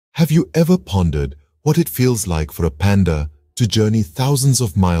Have you ever pondered what it feels like for a panda to journey thousands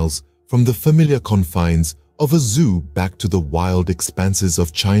of miles from the familiar confines of a zoo back to the wild expanses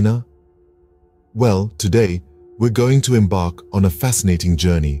of China? Well, today, we're going to embark on a fascinating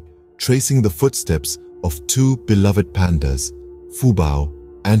journey, tracing the footsteps of two beloved pandas, Fubao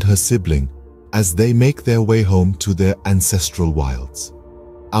and her sibling, as they make their way home to their ancestral wilds.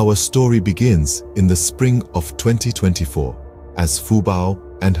 Our story begins in the spring of 2024, as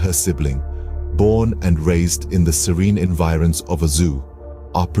Fubao and her sibling, born and raised in the serene environs of a zoo,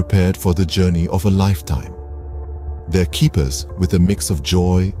 are prepared for the journey of a lifetime. Their keepers, with a mix of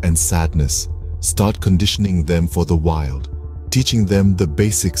joy and sadness, start conditioning them for the wild, teaching them the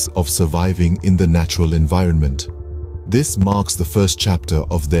basics of surviving in the natural environment. This marks the first chapter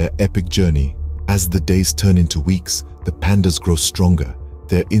of their epic journey. As the days turn into weeks, the pandas grow stronger,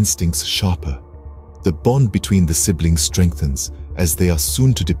 their instincts sharper. The bond between the siblings strengthens, as they are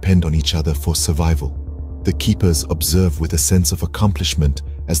soon to depend on each other for survival. The keepers observe with a sense of accomplishment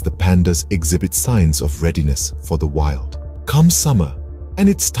as the pandas exhibit signs of readiness for the wild. Comes summer, and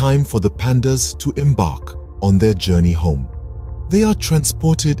it's time for the pandas to embark on their journey home. They are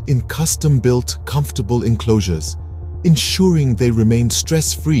transported in custom-built, comfortable enclosures, ensuring they remain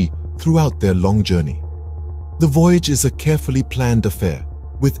stress-free throughout their long journey. The voyage is a carefully planned affair,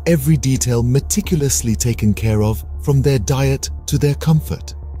 with every detail meticulously taken care of, from their diet to their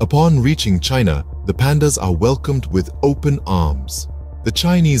comfort. Upon reaching China, the pandas are welcomed with open arms. The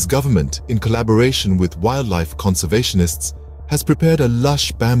Chinese government, in collaboration with wildlife conservationists, has prepared a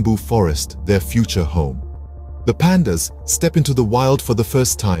lush bamboo forest, their future home. The pandas step into the wild for the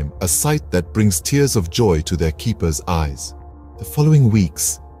first time, a sight that brings tears of joy to their keepers' eyes. The following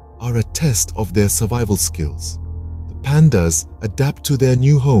weeks are a test of their survival skills. The pandas adapt to their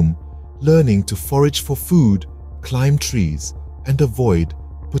new home, learning to forage for food, climb trees, and avoid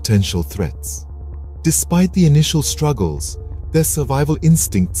potential threats. Despite the initial struggles, their survival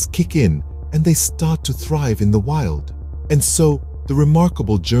instincts kick in and they start to thrive in the wild. And so, the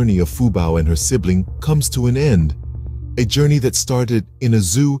remarkable journey of Fubao and her sibling comes to an end, a journey that started in a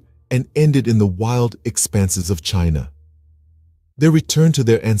zoo and ended in the wild expanses of China. Their return to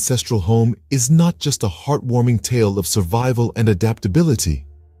their ancestral home is not just a heartwarming tale of survival and adaptability,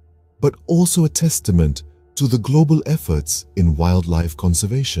 but also a testament to the global efforts in wildlife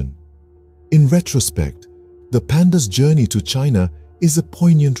conservation. In retrospect, the panda's journey to China is a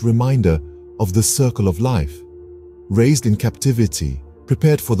poignant reminder of the circle of life. Raised in captivity,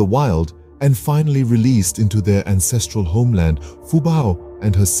 prepared for the wild, and finally released into their ancestral homeland, Fubao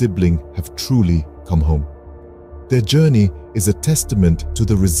and her sibling have truly come home. Their journey is a testament to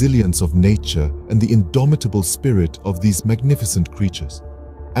the resilience of nature and the indomitable spirit of these magnificent creatures.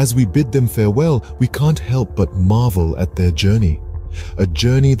 As we bid them farewell, we can't help but marvel at their journey, a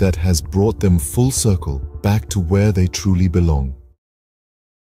journey that has brought them full circle back to where they truly belong.